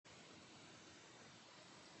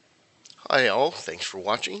Hi all, thanks for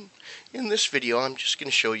watching. In this video I'm just going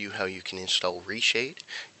to show you how you can install Reshade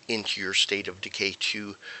into your State of Decay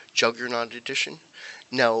 2 Juggernaut edition.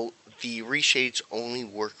 Now the reshades only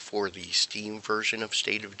work for the Steam version of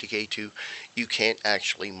State of Decay 2. You can't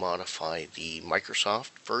actually modify the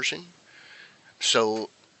Microsoft version.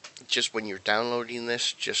 So just when you're downloading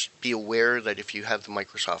this, just be aware that if you have the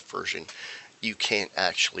Microsoft version, you can't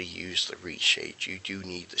actually use the reshade. You do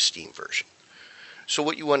need the Steam version. So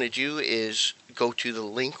what you want to do is go to the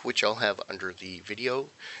link which I'll have under the video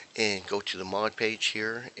and go to the mod page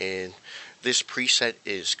here, and this preset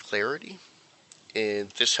is clarity, and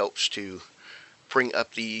this helps to bring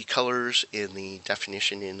up the colors and the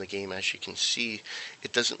definition in the game. As you can see,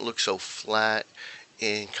 it doesn't look so flat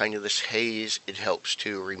and kind of this haze. It helps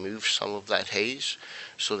to remove some of that haze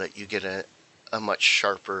so that you get a much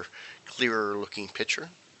sharper, clearer looking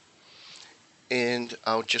picture. And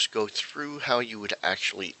I'll just go through how you would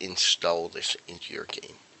actually install this into your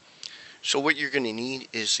game. So what you're going to need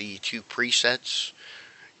is the two presets.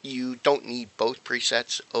 You don't need both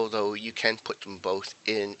presets, although you can put them both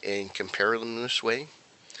in and compare them this way,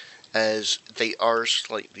 as they are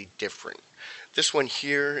slightly different. This one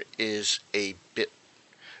here is a bit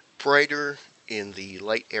brighter in the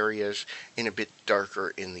light areas and a bit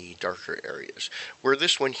darker in the darker areas. Where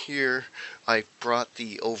this one here, I brought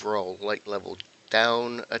the overall light level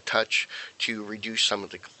down a touch to reduce some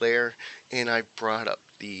of the glare, and I brought up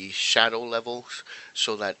the shadow levels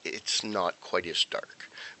so that it's not quite as dark.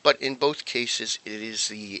 But in both cases, it is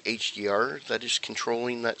the HDR that is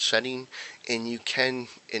controlling that setting, and you can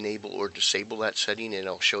enable or disable that setting, and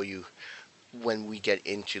I'll show you when we get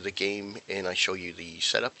into the game and I show you the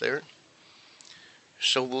setup there.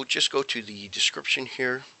 So we'll just go to the description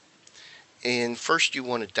here, and first you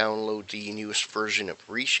want to download the newest version of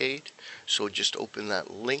Reshade. So just open that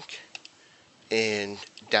link and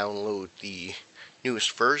download the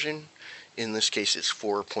newest version. In this case it's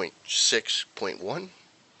 4.6.1,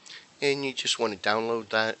 and you just want to download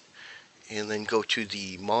that and then go to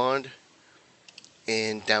the mod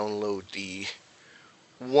and download the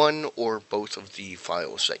one or both of the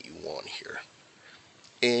files that you want here.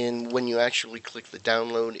 And when you actually click the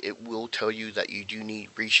download, it will tell you that you do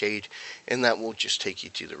need Reshade, and that will just take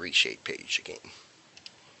you to the Reshade page again.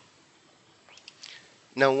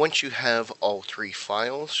 Now once you have all three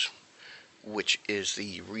files, which is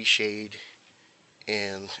the Reshade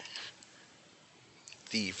and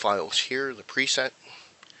the files here, the preset,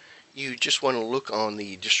 you just want to look on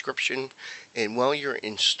the description, and while you're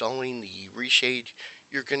installing the Reshade,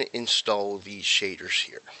 you're going to install these shaders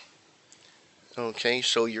here. Okay,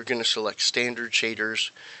 so you're going to select standard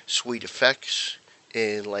shaders, suite effects,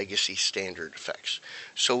 and legacy standard effects.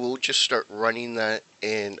 So we'll just start running that,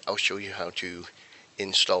 and I'll show you how to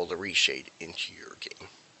install the Reshade into your game.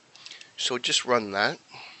 So just run that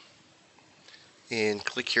and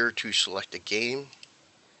click here to select a game,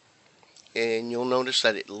 and you'll notice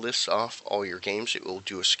that it lists off all your games. It will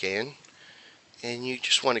do a scan, and you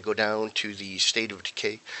just want to go down to the State of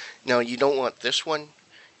Decay. Now you don't want this one,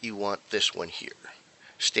 you want this one here,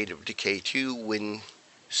 State of Decay 2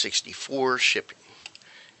 Win64 shipping,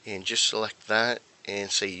 and just select that and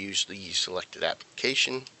say use the selected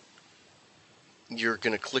application. You're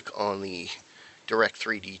going to click on the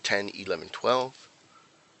Direct3D 10, 11, 12,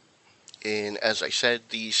 and as I said,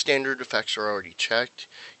 the standard effects are already checked.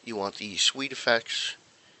 You want the suite effects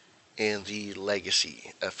and the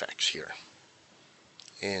legacy effects here,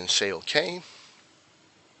 and say OK.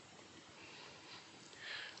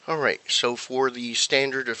 Alright, so for the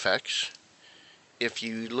standard effects, if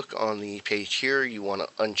you look on the page here, you want to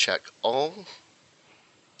uncheck all.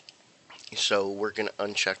 So we're going to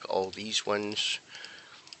uncheck all these ones.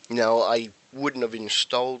 Now I wouldn't have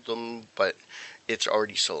installed them, but it's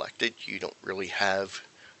already selected. You don't really have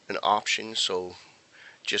an option, so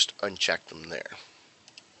just uncheck them there.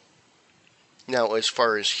 Now as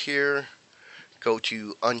far as here, go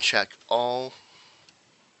to uncheck all,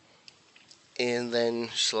 and then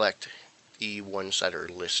select the ones that are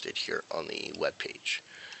listed here on the web page: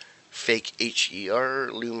 Fake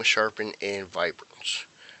HDR, Luma Sharpen, and Vibrance.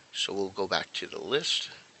 So we'll go back to the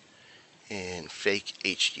list, and Fake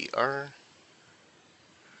HDR,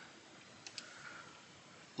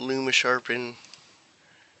 Luma Sharpen,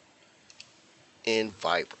 and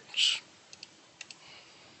Vibrance.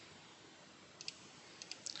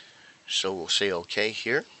 So we'll say OK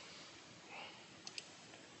here.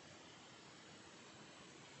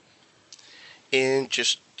 And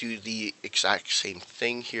just do the exact same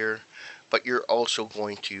thing here, but you're also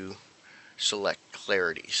going to select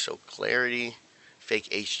clarity. So clarity, Fake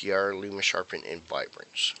HDR, Luma Sharpen, and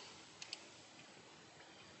Vibrance.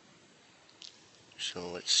 So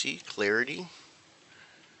let's see, clarity,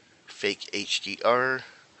 fake HDR,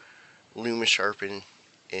 luma sharpen,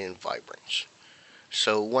 and vibrance.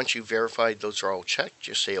 So once you've verified those are all checked,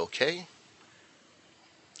 just say OK.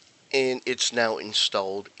 And it's now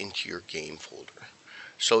installed into your game folder.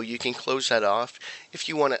 So you can close that off. If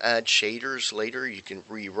you want to add shaders later, you can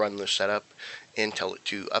rerun the setup and tell it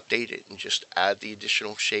to update it and just add the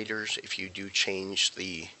additional shaders if you do change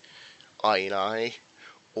the I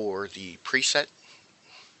or the preset.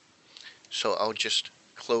 So I'll just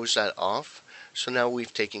close that off. So now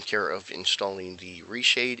we've taken care of installing the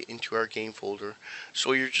Reshade into our game folder.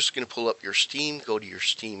 So you're just going to pull up your Steam, go to your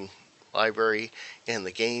Steam library and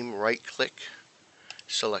the game, right click,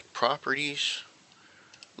 select properties,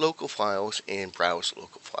 local files, and browse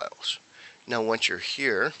local files. Now once you're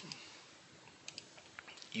here,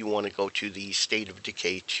 you want to go to the State of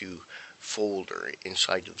Decay 2 folder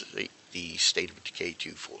inside of the State of Decay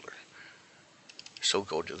 2 folder. So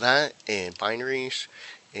go to that and binaries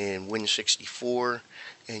and Win64,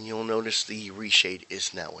 and you'll notice the Reshade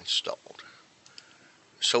is now installed.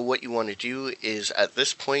 So what you want to do is at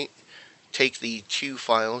this point take the two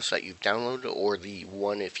files that you've downloaded, or the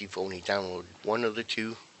one if you've only downloaded one of the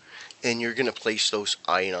two, and you're going to place those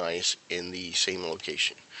INIs in the same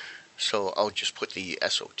location. So I'll just put the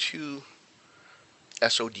SOD2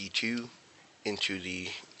 into the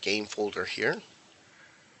game folder here,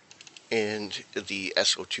 and the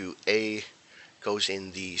SO2A goes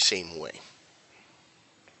in the same way.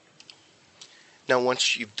 Now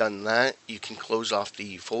once you've done that, you can close off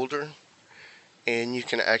the folder and you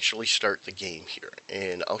can actually start the game here,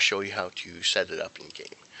 and I'll show you how to set it up in game.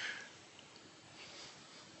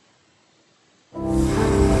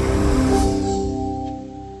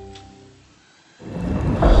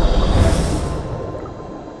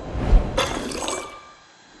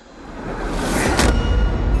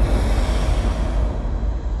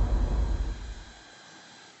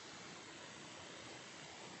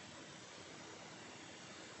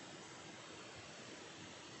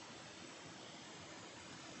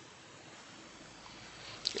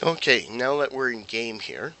 Okay, now that we're in game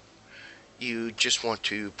here, you just want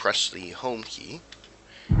to press the home key,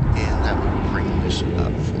 and that will bring this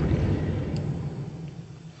up for you.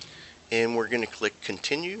 And we're going to click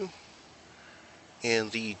continue,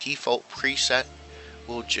 and the default preset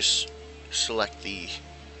will just select the,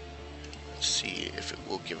 let's see if it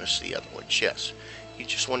will give us the other ones. Yes, you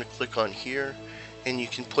just want to click on here, and you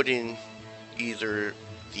can put in either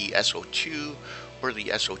the SO2 or the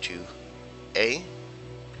SO2A.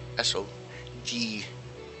 SOD2,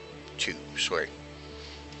 sorry.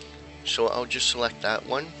 So I'll just select that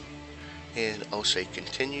one and I'll say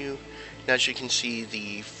continue. Now as you can see,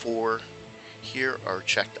 the 4 here are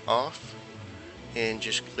checked off, and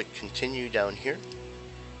just click continue down here.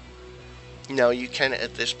 Now you can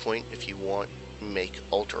at this point, if you want, make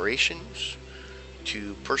alterations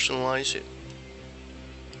to personalize it,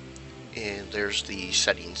 and there's the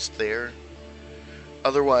settings there.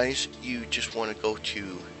 Otherwise, you just want to go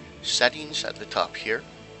to settings at the top here,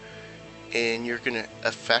 and you're going to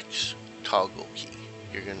effects toggle key.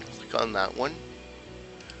 You're going to click on that one.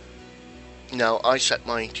 Now I set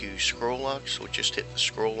mine to scroll lock, so just hit the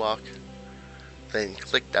scroll lock, then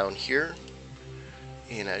click down here,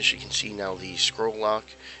 and as you can see now the scroll lock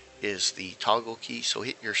is the toggle key, so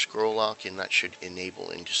hit your scroll lock and that should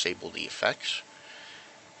enable and disable the effects.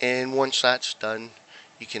 And once that's done,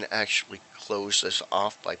 you can actually close this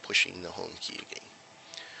off by pushing the home key again.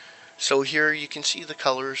 So here you can see the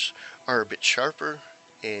colors are a bit sharper,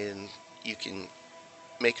 and you can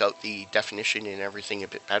make out the definition and everything a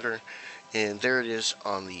bit better. And there it is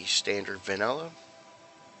on the standard vanilla.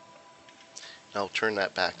 I'll turn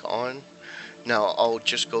that back on. Now I'll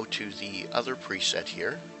just go to the other preset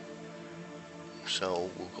here. So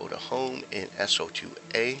we'll go to home and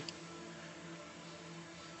SO2A.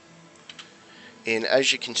 And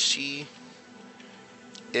as you can see,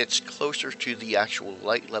 it's closer to the actual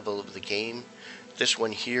light level of the game. This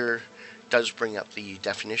one here does bring up the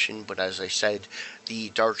definition, but as I said,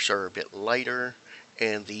 the darks are a bit lighter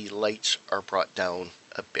and the lights are brought down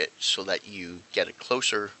a bit so that you get a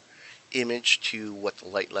closer image to what the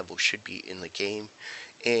light level should be in the game,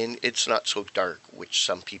 and it's not so dark, which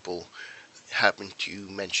some people happen to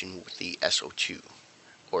mention with the SO2,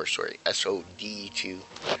 or sorry, SOD2.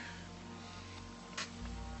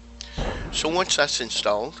 So once that's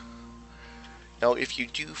installed, now if you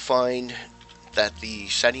do find that the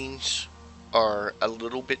settings are a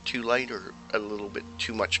little bit too light or a little bit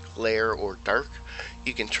too much glare or dark,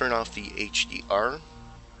 you can turn off the HDR.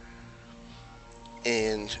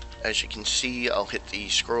 And as you can see, I'll hit the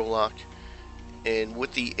scroll lock And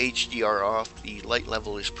with the HDR off, the light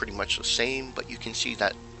level is pretty much the same, but you can see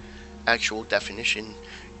that actual definition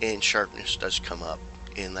and sharpness does come up,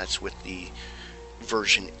 and that's with the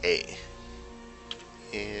version A.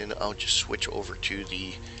 And I'll just switch over to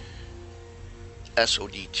the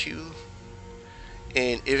SOD2,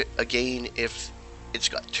 and if it's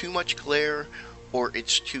got too much glare or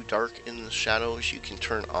it's too dark in the shadows, you can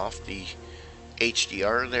turn off the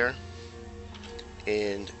HDR there,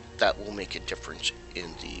 and that will make a difference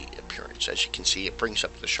in the appearance. As you can see, it brings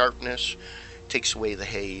up the sharpness, takes away the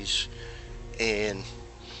haze, and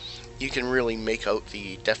you can really make out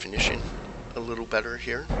the definition a little better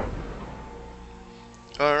here.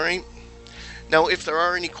 Alright, now if there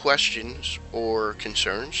are any questions or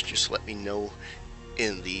concerns, just let me know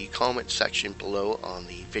in the comment section below on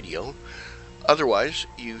the video. Otherwise,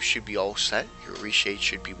 you should be all set. Your reshade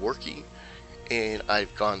should be working, and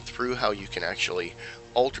I've gone through how you can actually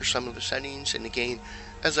alter some of the settings. And again,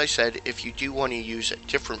 as I said, if you do want to use a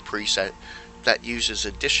different preset that uses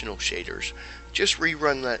additional shaders, just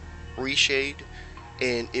rerun that reshade,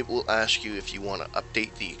 and it will ask you if you want to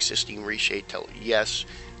update the existing reshade. Tell it yes,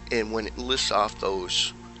 and when it lists off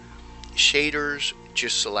those shaders,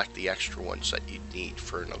 just select the extra ones that you need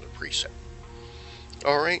for another preset.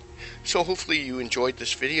 Alright, so hopefully you enjoyed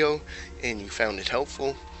this video and you found it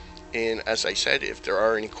helpful. And as I said, if there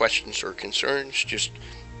are any questions or concerns, just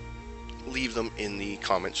leave them in the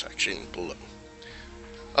comment section below.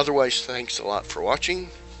 Otherwise, thanks a lot for watching.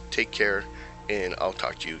 Take care, and I'll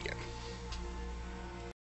talk to you again.